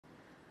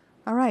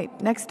All right,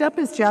 next up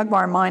is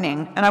Jaguar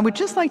Mining, and I would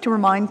just like to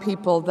remind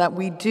people that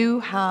we do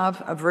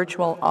have a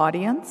virtual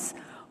audience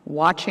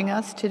watching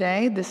us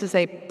today. This is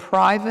a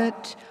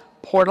private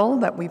portal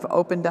that we've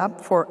opened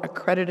up for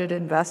accredited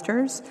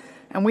investors,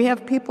 and we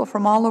have people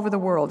from all over the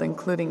world,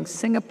 including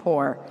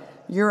Singapore,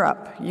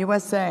 Europe,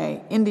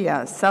 USA,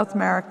 India, South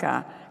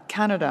America,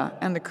 Canada,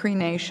 and the Cree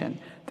Nation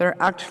that are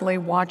actually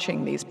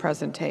watching these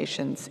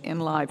presentations in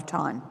live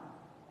time.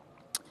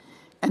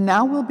 And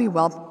now we'll be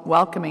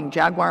welcoming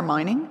Jaguar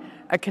Mining,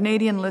 a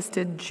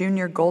Canadian-listed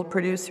junior gold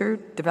producer,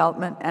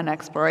 development and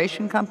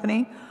exploration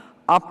company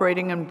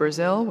operating in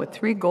Brazil with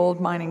 3 gold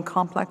mining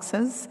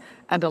complexes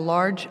and a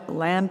large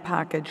land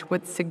package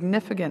with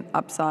significant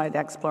upside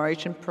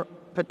exploration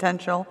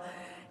potential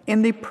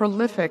in the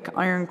prolific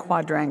Iron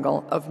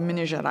Quadrangle of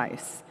Minas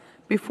Gerais.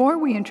 Before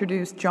we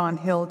introduce John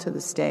Hill to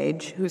the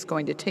stage, who's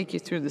going to take you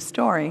through the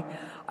story,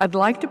 I'd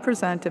like to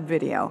present a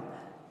video.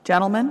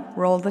 Gentlemen,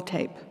 roll the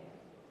tape.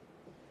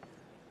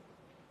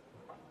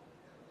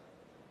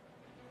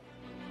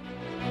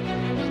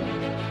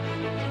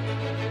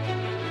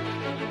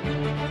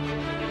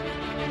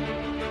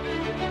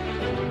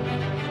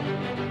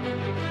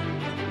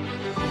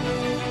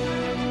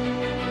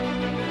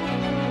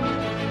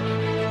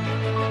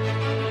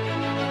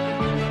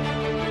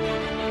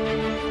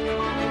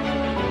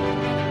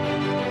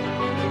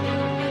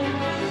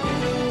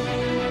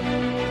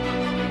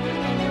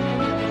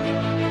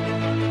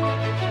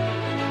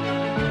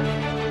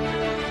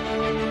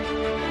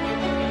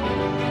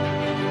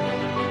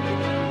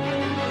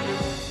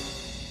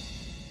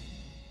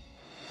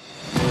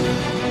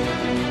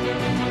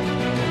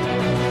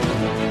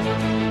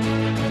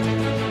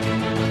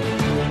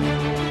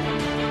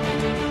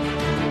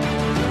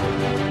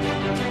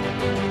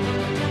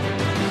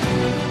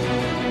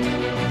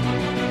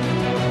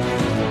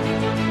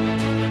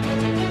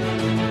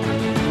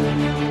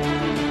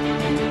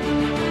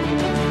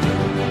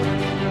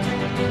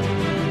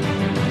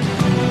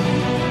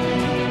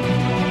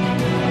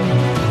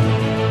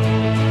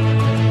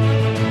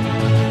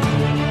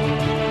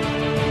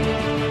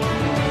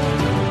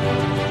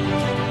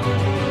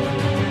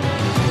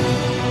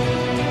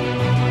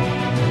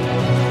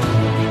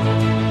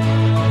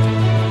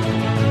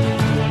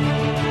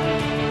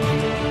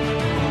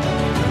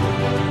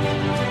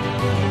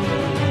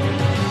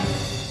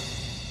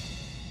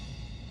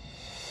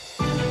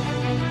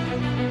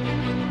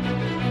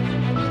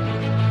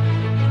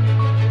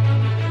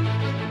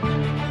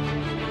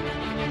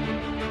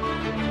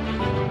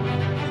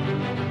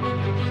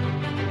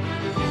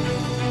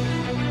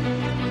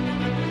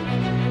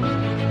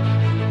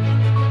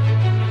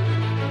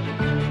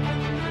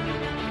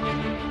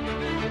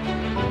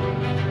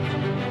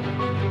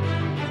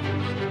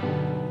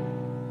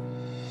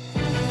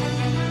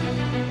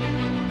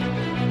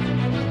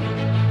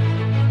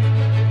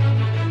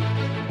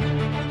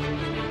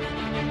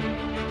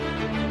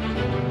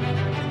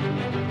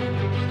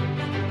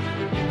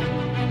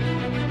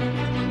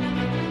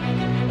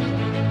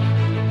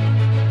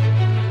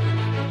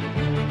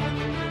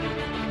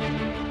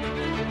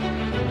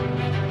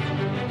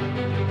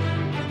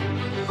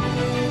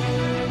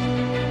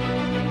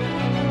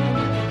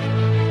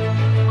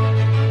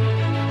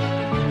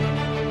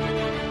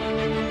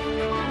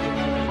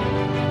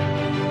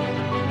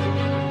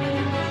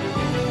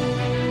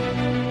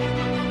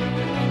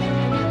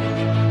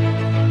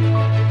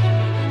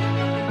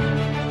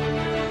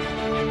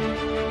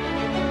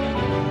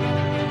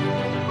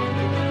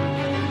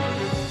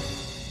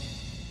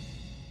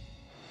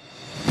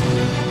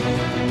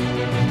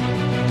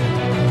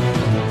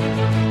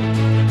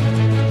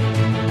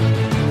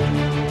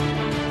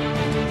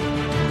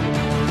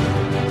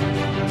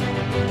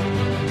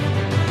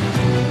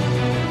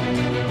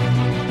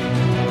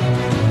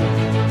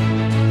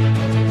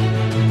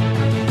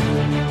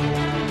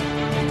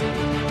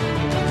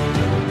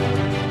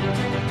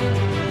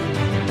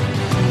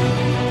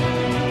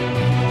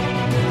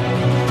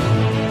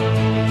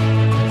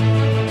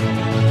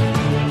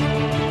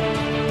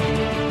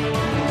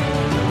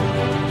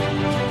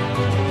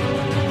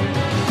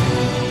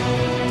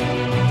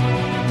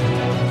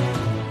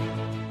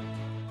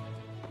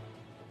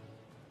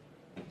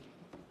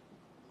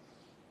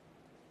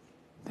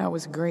 That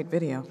was a great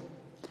video.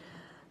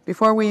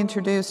 Before we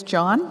introduce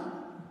John,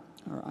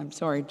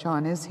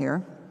 John is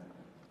here.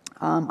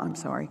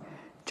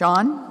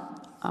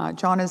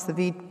 John is the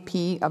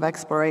VP of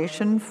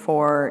Exploration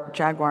for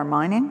Jaguar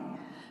Mining,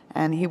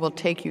 and he will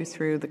take you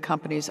through the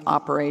company's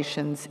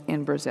operations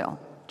in Brazil.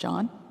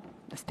 John,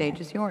 the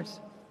stage is yours.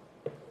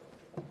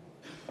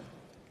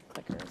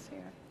 Clicker is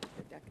here.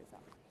 The deck is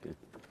up.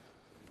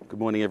 Good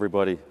morning,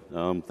 everybody.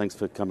 Thanks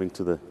for coming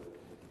to the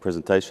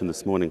presentation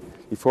this morning.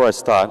 Before I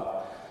start,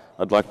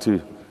 I'd like to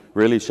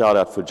really shout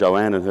out for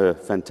Joanne and her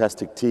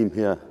fantastic team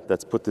here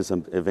that's put this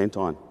event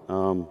on.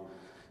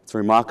 It's a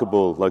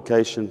remarkable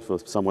location for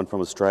someone from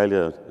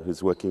Australia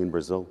who's working in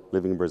Brazil,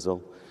 living in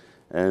Brazil.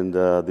 And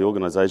the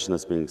organization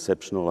has been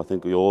exceptional. I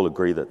think we all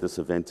agree that this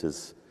event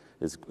is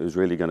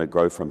really going to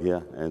grow from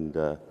here. And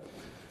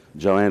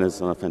Joanne has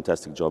done a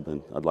fantastic job,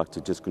 and I'd like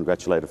to just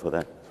congratulate her for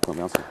that from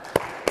our side.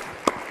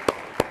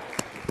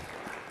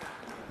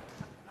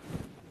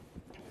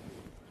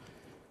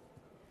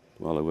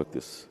 While I work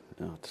this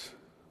out.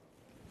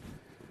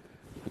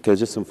 Okay,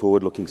 just some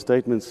forward-looking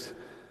statements.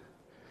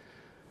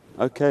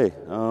 Okay,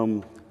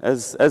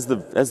 as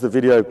the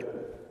video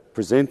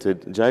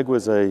presented, JAG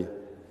was a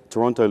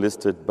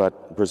Toronto-listed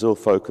but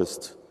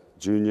Brazil-focused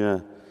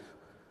junior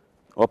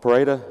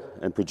operator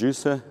and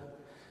producer,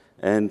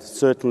 and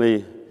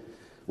certainly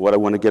what I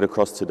want to get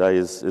across today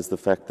is the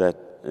fact that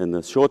in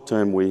the short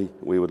term we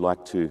would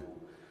like to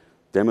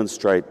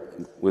demonstrate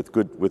with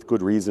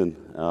good reason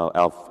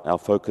our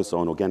focus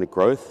on organic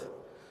growth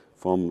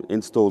from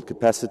installed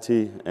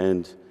capacity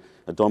and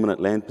a dominant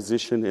land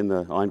position in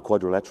the Iron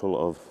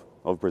Quadrangle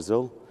of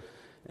Brazil,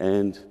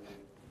 and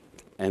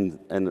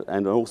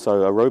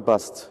also a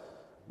robust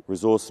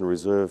resource and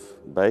reserve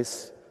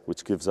base,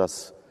 which gives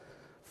us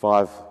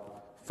five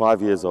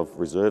years of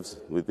reserves.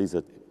 These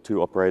are 2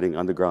 operating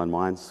underground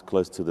mines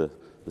close to the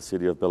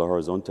city of Belo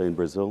Horizonte in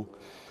Brazil.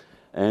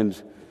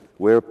 And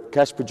we're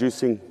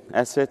cash-producing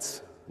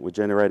assets, we're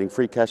generating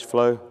free cash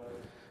flow,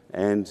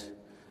 and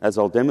as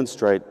I'll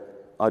demonstrate,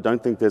 I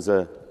don't think there's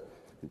a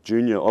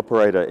junior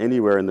operator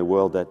anywhere in the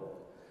world that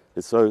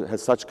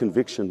has such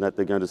conviction that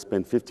they're going to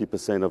spend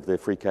 50% of their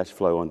free cash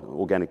flow on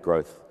organic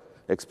growth,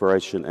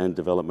 exploration and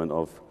development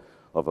of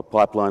a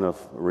pipeline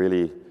of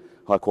really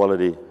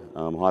high-quality,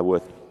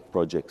 high-worth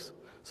projects.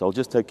 So I'll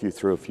just take you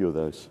through a few of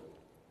those.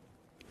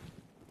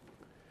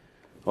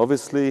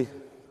 Obviously,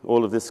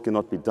 all of this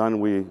cannot be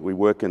done. We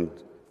work in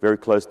very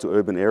close to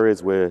urban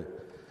areas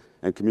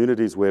and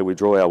communities where we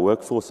draw our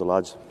workforce, a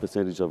large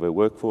percentage of our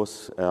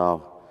workforce. Our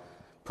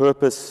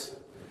purpose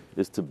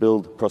is to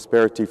build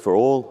prosperity for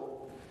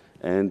all,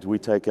 and we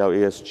take our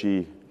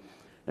ESG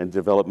and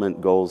development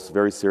goals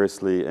very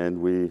seriously,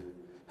 and we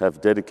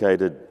have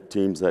dedicated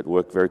teams that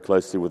work very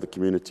closely with the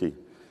community.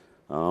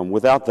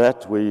 Without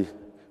that, we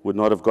would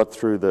not have got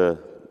through the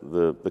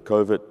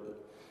COVID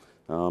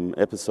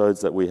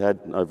episodes that we had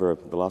over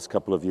the last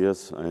couple of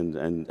years,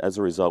 and as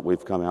a result,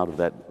 we've come out of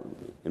that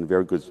in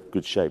very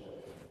good shape.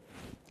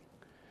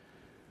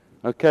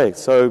 Okay,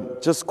 so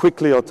just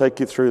quickly, I'll take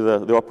you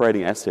through the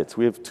operating assets.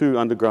 We have 2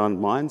 underground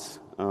mines.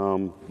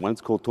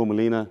 One's called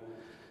Turmalina,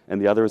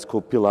 and the other is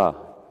called Pilar.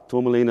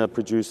 Turmalina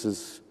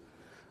produces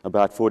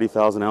about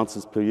 40,000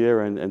 ounces per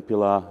year, and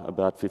Pilar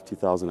about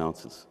 50,000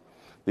 ounces.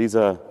 These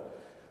are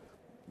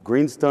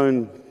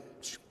greenstone,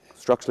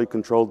 structurally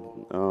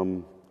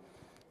controlled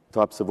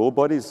types of ore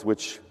bodies,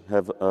 which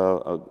have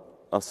a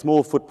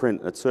small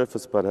footprint at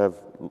surface, but have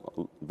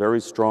very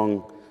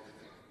strong,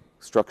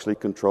 structurally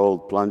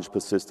controlled plunge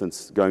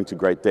persistence going to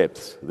great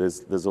depths.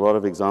 There's a lot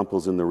of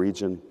examples in the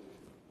region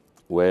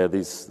where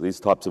these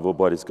types of ore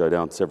bodies go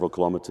down several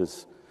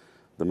kilometers.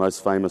 The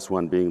most famous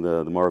one being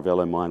the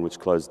Moravello mine, which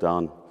closed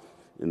down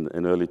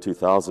in early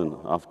 2000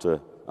 after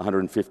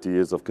 150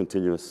 years of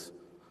continuous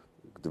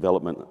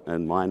development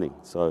and mining.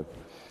 So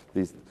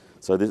this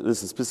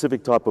is a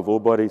specific type of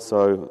ore body,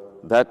 so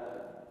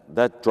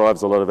that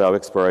drives a lot of our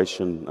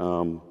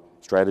exploration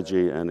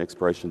strategy and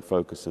exploration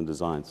focus and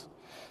designs.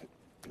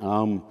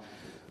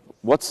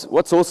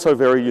 What's also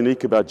very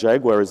unique about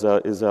Jaguar is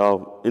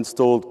our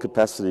installed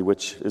capacity,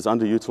 which is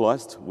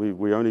underutilized.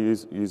 We're only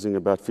using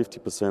about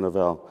 50% of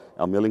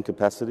our milling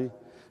capacity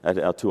at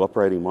our 2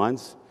 operating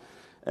mines.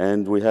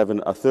 And we have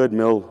a third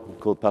mill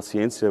called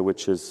Paciencia,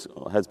 which has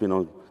been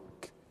on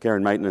care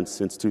and maintenance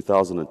since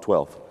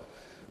 2012.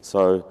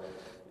 So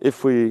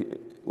if we,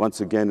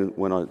 once again,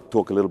 when I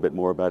talk a little bit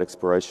more about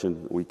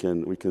exploration, we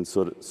can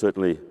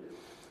certainly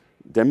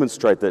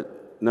demonstrate that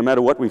no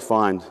matter what we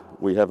find,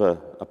 we have a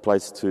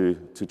place to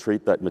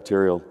treat that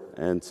material,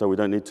 and so we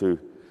don't need to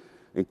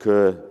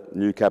incur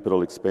new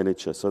capital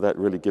expenditure. So that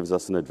really gives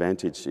us an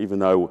advantage, even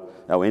though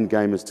our end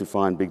game is to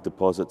find big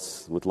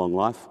deposits with long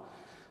life.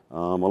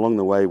 Along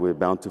the way, we're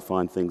bound to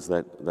find things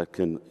that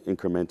can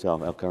increment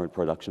our current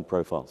production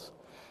profiles.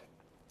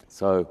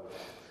 So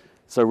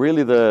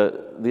really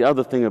the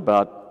other thing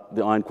about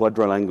the Iron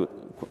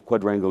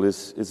Quadrangle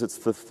is it's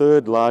the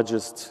 3rd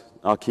largest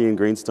Archean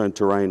greenstone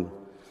terrain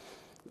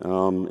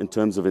in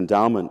terms of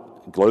endowment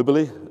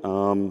globally.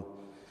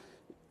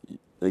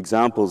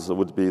 Examples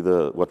would be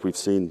what we've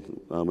seen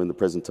in the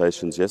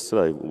presentations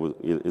yesterday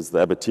is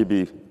the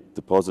Abitibi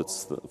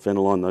deposits, the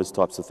Fenelon, those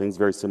types of things,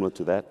 very similar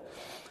to that.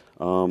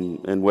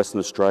 In Western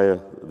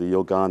Australia, the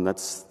Yilgarn,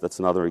 that's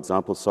another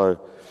example. So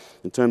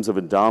in terms of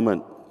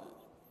endowment,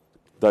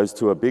 those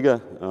 2 are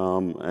bigger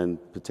and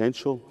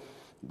potential,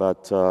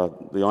 but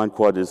the Iron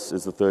Quad is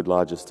the 3rd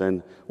largest.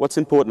 And what's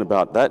important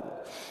about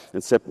that,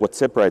 and what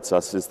separates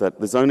us, is that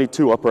there's only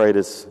 2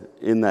 operators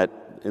in that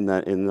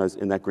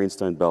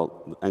greenstone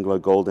belt, Anglo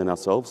Gold and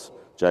ourselves,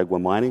 Jaguar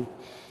Mining.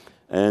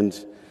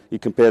 And you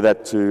compare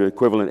that to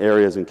equivalent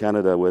areas in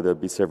Canada where there'd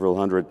be several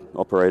hundred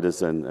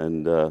operators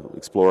and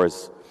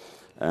explorers.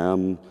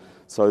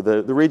 So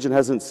the region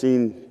hasn't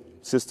seen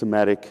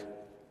systematic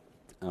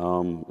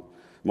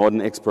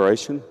modern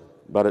exploration,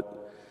 but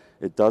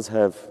it does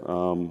have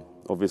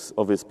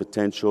obvious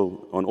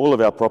potential. On all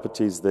of our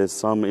properties, there's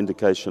some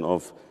indication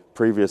of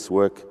previous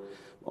work,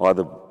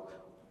 either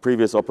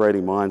previous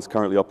operating mines,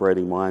 currently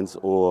operating mines,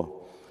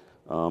 or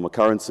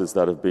occurrences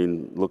that have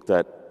been looked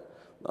at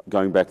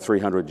going back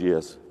 300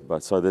 years.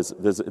 So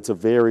it's a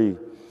very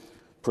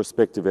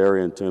prospective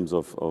area in terms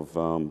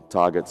of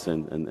targets,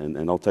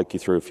 and I'll take you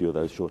through a few of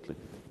those shortly.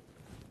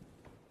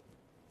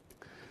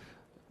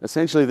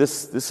 Essentially,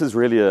 this is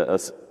really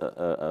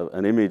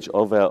an image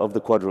of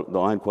the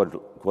Iron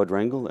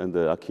Quadrangle and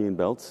the Archean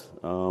belts.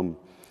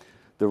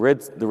 The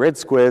red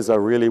squares are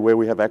really where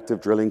we have active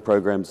drilling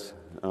programs,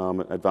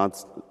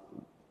 advanced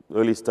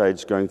early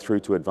stage going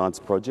through to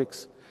advanced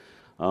projects.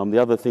 The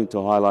other thing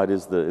to highlight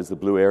is the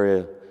blue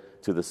area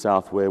to the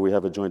south, where we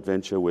have a joint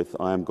venture with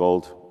Iron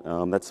Gold.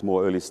 That's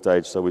more early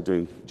stage, so we're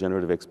doing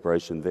generative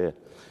exploration there.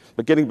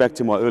 But getting back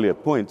to my earlier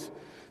point,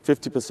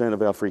 50%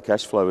 of our free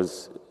cash flow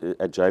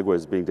at Jaguar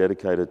is being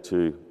dedicated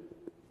to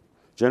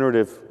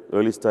generative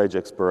early stage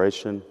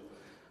exploration,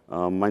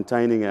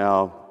 maintaining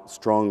our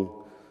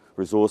strong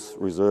resource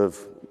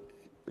reserve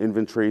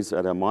inventories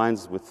at our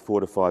mines with 4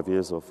 to 5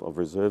 years of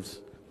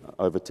reserves,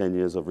 over 10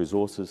 years of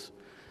resources,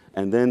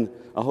 and then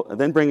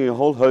bringing a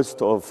whole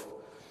host of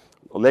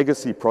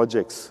legacy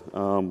projects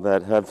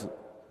that have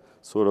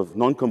sort of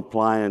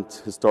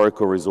non-compliant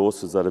historical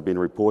resources that have been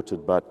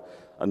reported but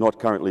are not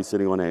currently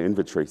sitting on our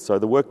inventory. So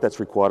the work that's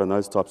required on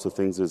those types of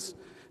things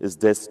is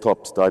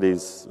desktop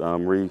studies,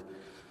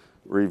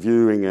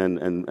 reviewing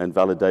and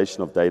validation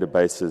of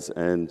databases,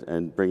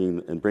 and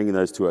bringing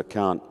those to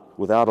account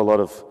without a lot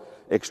of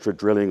extra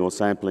drilling or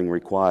sampling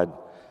required.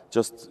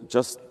 Just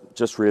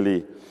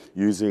really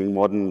using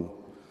modern,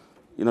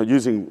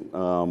 using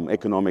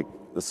economic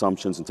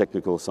assumptions and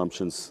technical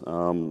assumptions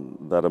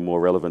that are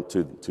more relevant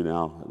to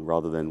now,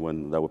 rather than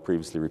when they were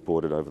previously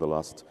reported over the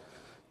last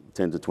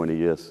 10 to 20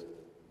 years.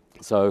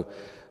 So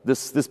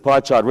this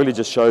pie chart really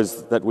just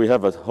shows that we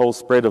have a whole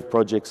spread of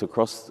projects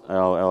across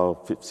our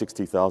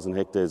 60,000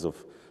 hectares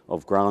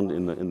of ground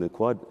in the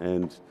quad,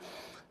 and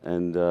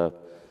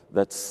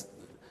that's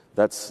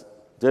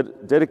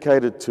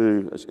dedicated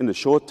to, in the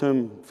short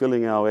term,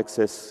 filling our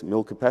excess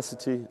mill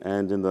capacity,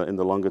 and in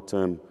the longer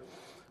term,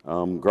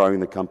 growing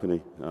the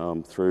company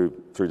through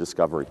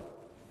discovery.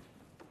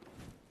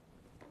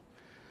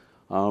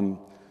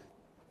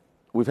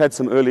 We've had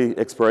some early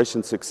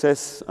exploration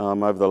success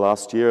over the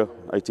last year,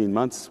 18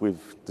 months.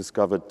 We've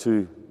discovered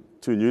two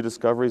new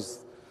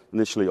discoveries,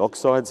 initially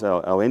oxides.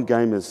 Our end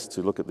game is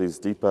to look at these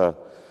deeper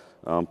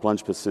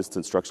plunge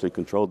persistent structurally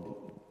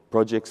controlled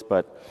projects,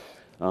 but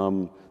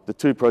the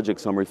two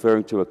projects I'm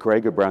referring to are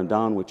Jaguar Brown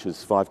Down, which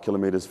is 5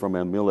 kilometers from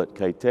our mill at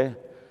Kaite,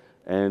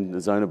 and the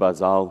Zona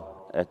Basal,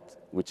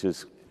 which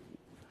is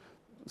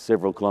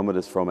several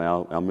kilometers from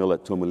our mill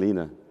at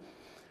Turmalina.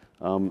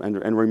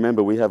 And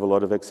remember, we have a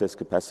lot of excess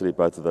capacity at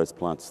both of those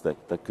plants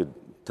that could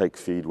take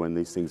feed when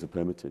these things are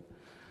permitted.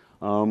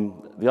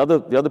 The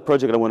other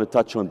project I want to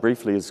touch on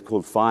briefly is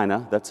called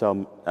Fina. That's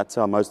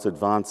our most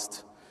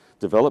advanced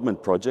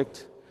development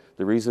project.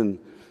 The reason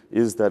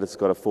is that it's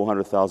got a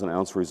 400,000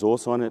 ounce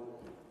resource on it.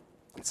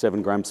 It's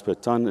 7 grams per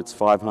ton. It's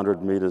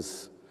 500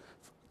 meters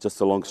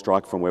just along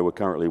strike from where we're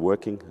currently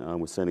working.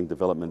 We're sending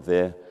development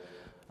there.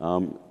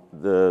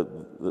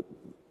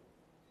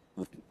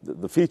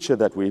 The feature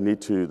that we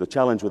need to, the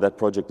challenge with that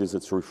project is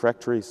it's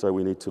refractory, so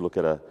we need to look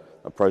at a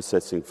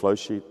processing flow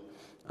sheet.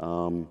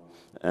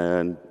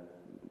 And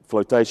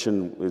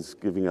flotation is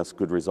giving us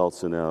good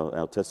results in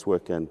our test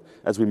work, and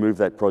as we move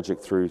that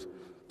project through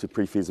to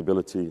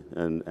pre-feasibility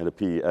and a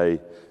PEA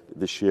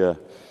this year,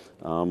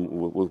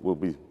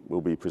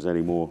 we'll be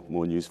presenting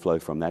more news flow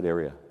from that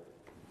area.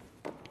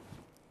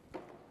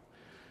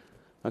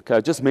 Okay,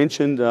 I just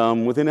mentioned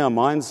within our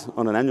mines,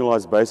 on an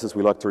annualized basis,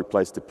 we like to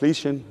replace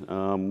depletion.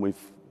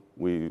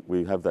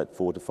 We have that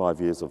 4 to 5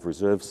 years of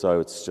reserve,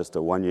 so it's just a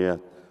 1-year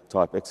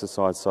type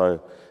exercise.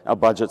 So our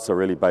budgets are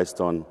really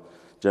based on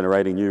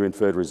generating new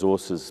inferred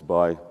resources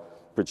by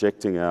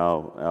projecting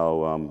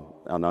our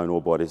known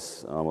ore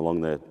bodies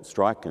along the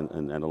strike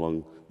and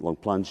along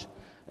plunge,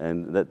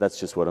 and that's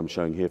just what I'm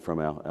showing here from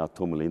our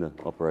Turmalina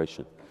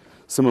operation.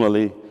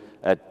 Similarly,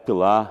 at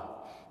Pilar,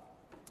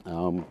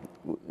 on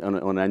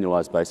an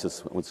annualized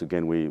basis, once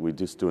again, we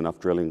just do enough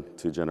drilling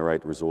to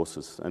generate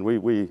resources, and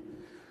we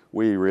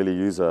really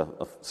use a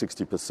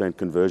 60%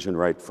 conversion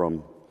rate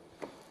from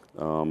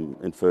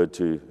inferred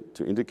to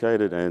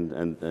indicated,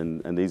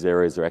 and these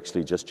areas are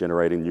actually just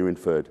generating new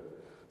inferred.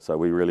 So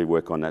we really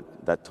work on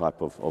that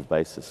type of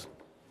basis.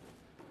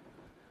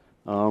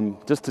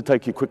 Just to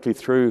take you quickly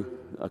through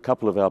a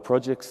couple of our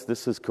projects.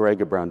 This is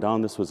Jaguar Brown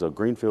Down. This was a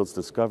greenfields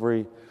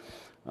discovery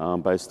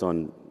based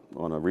on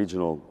a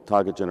regional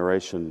target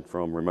generation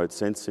from remote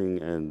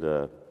sensing and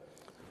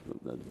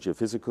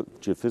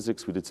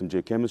geophysics. We did some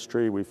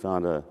geochemistry. We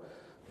found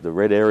the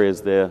red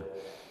areas there,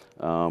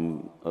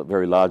 a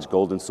very large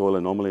golden soil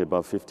anomaly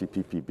above 50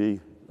 ppb,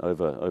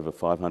 over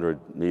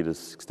 500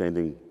 meters,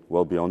 extending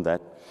well beyond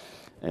that.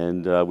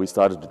 And we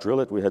started to drill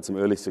it. We had some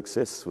early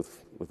success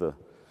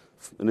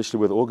initially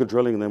with auger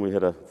drilling, and then we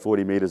had a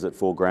 40 meters at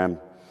 4 gram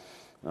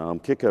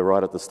kicker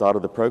right at the start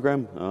of the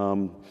program,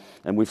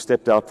 and we've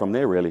stepped out from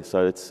there really.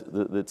 So it's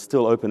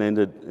still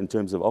open-ended in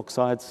terms of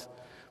oxides,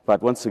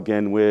 but once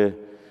again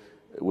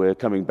we're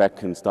coming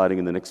back and starting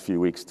in the next few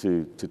weeks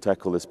to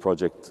tackle this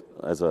project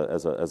as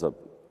a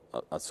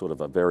sort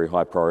of a very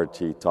high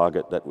priority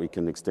target that we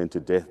can extend to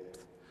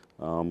depth.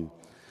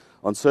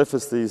 On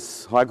surface,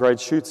 these high-grade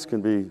chutes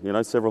can be,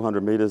 several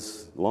hundred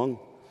meters long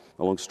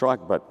along strike,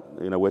 but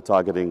we're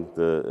targeting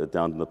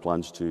down in the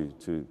plunge to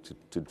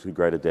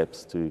greater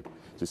depths to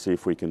see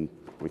if we can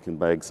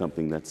bag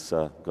something that's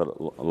got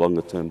a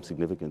longer-term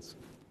significance.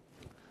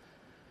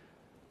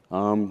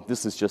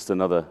 This is just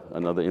another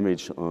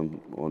image on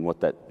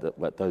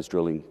what those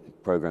drilling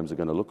programs are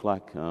going to look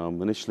like.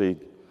 Initially,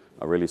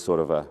 a really sort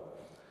of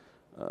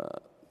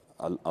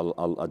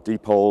a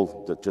deep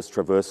hole that just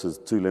traverses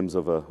two limbs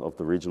of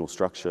the regional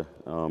structure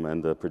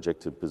and the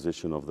projected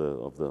position of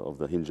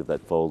the hinge of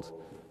that fold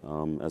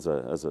as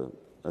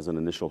an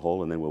initial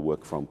hole, and then we'll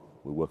work from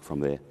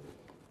there.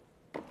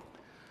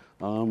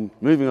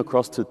 Moving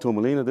across to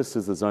Turmalina, this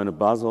is the zone of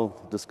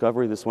basal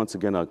discovery. This once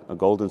again a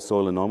golden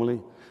soil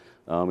anomaly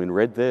in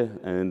red there,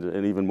 and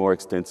an even more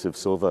extensive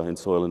silver in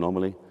soil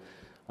anomaly.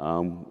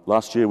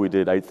 Last year we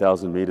did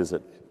 8,000 meters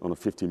on a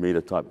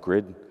 50-meter type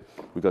grid.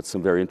 We got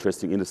some very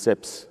interesting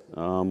intercepts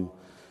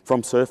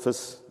from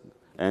surface,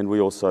 and we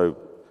also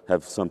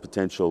have some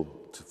potential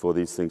for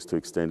these things to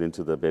extend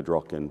into the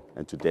bedrock and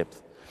to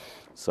depth.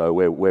 So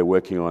we're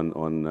working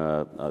on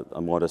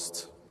a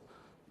modest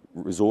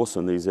resource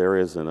in these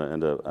areas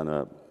and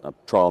a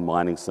trial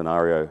mining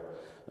scenario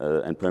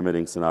and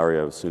permitting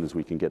scenario as soon as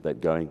we can get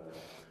that going.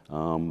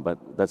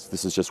 But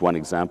this is just one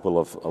example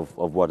of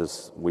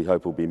what we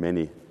hope will be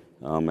many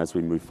as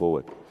we move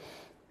forward.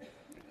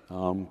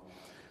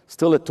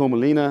 Still at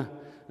Turmalina,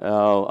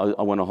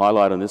 I want to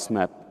highlight on this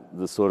map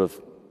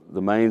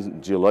the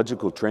main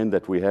geological trend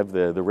that we have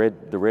there. The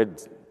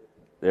red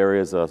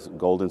areas are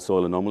golden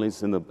soil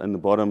anomalies. In the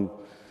bottom,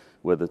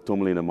 where the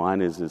Turmalina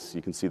mine is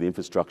you can see the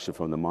infrastructure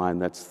from the mine.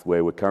 That's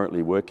where we're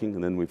currently working,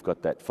 and then we've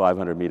got that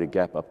 500-meter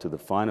gap up to the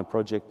finer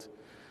project.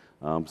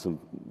 Some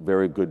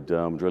very good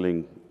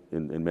drilling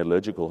in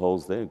metallurgical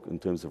holes there in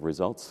terms of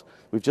results.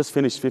 We've just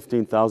finished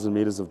 15,000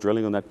 meters of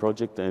drilling on that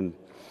project, and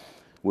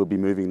we'll be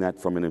moving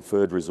that from an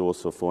inferred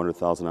resource of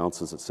 400,000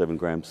 ounces at 7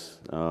 grams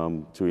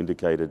to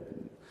indicated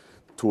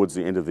towards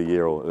the end of the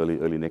year or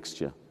early next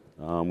year.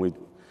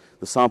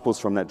 The samples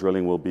from that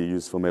drilling will be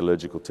used for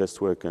metallurgical test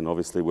work, and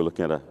obviously we're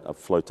looking at a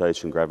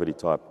flotation gravity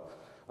type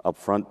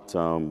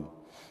upfront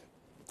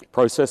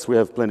process. We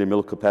have plenty of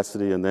mill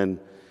capacity, and then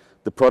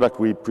the product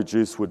we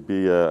produce would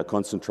be a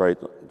concentrate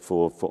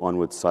for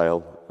onward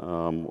sale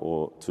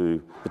or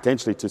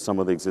potentially to some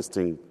of the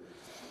existing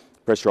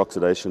pressure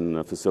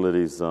oxidation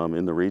facilities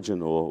in the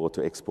region or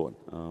to export.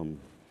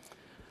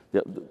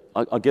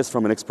 I guess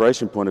from an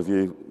exploration point of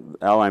view,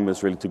 our aim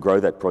is really to grow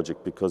that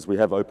project because we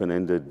have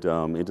open-ended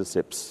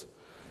intercepts.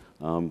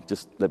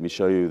 Just let me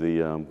show you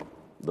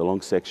the long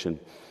section,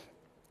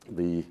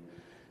 the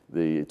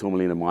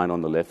Turmalina mine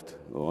on the left,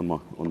 on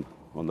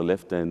the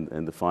left,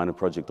 and the finer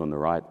project on the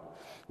right.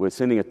 We're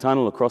sending a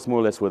tunnel across more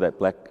or less where that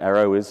black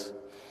arrow is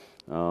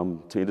to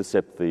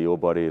intercept the ore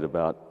body at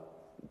about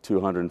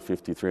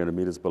 250, 300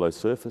 meters below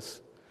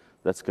surface.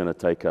 That's going to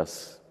take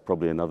us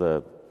probably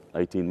another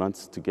 18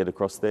 months to get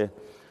across there.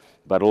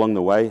 But along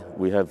the way,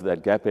 we have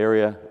that gap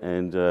area,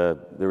 and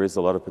there is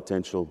a lot of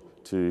potential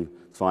to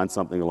find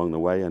something along the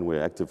way, and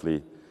we're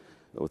actively,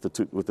 with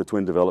the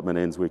twin development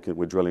ends,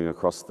 we're drilling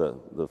across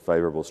the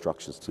favourable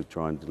structures to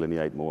try and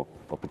delineate more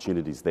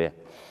opportunities there.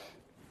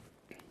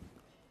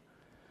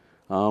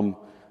 And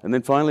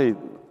then finally,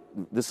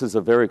 this is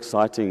a very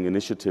exciting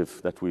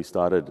initiative that we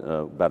started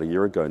about a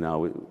year ago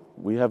now.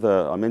 We have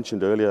I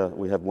mentioned earlier,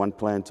 we have one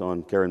plant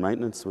on care and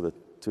maintenance with a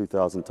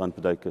 2,000 tonne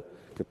per day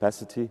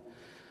capacity.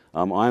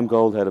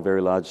 IAMGOLD had a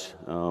very large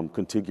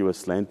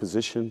contiguous land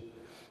position,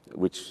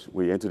 which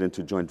we entered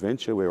into joint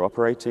venture. We're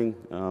operating.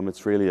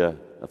 It's really a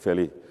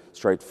fairly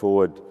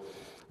straightforward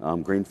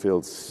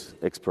greenfields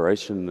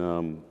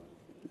exploration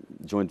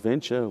joint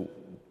venture,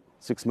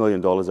 $6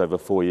 million over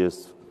 4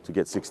 years to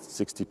get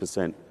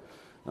 60%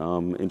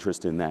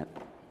 interest in that.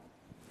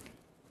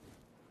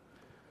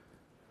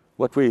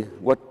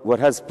 What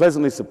has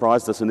pleasantly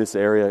surprised us in this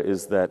area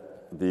is that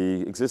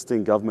the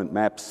existing government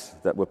maps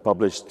that were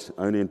published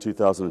only in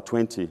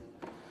 2020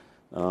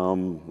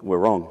 were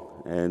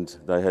wrong, and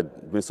they had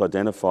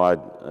misidentified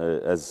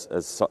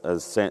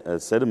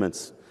as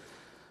sediments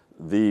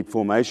the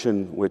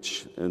formation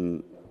which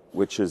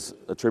is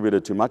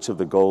attributed to much of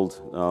the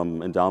gold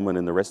endowment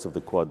in the rest of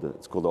the quad.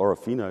 It's called the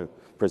Orofino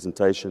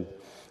presentation,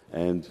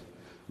 and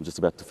I'm just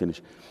about to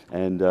finish.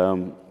 And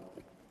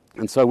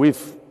so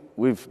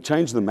we've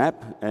changed the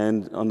map,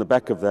 and on the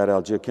back of that,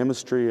 our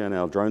geochemistry and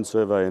our drone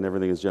survey and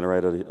everything has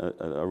generated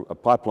a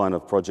pipeline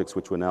of projects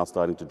which we're now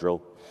starting to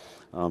drill.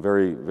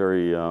 Very,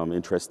 very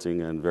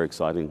interesting and very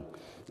exciting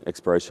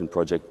exploration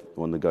project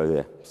on the go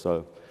there.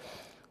 So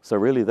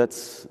really,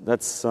 that's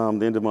the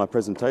end of my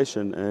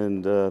presentation.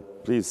 And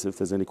please, if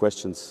there's any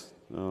questions,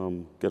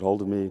 get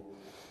hold of me.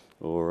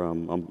 or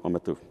I'm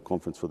at the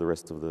conference for the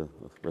rest of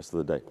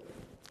the day.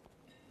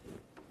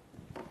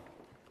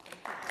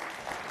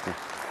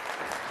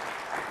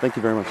 Thank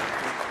you very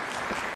much.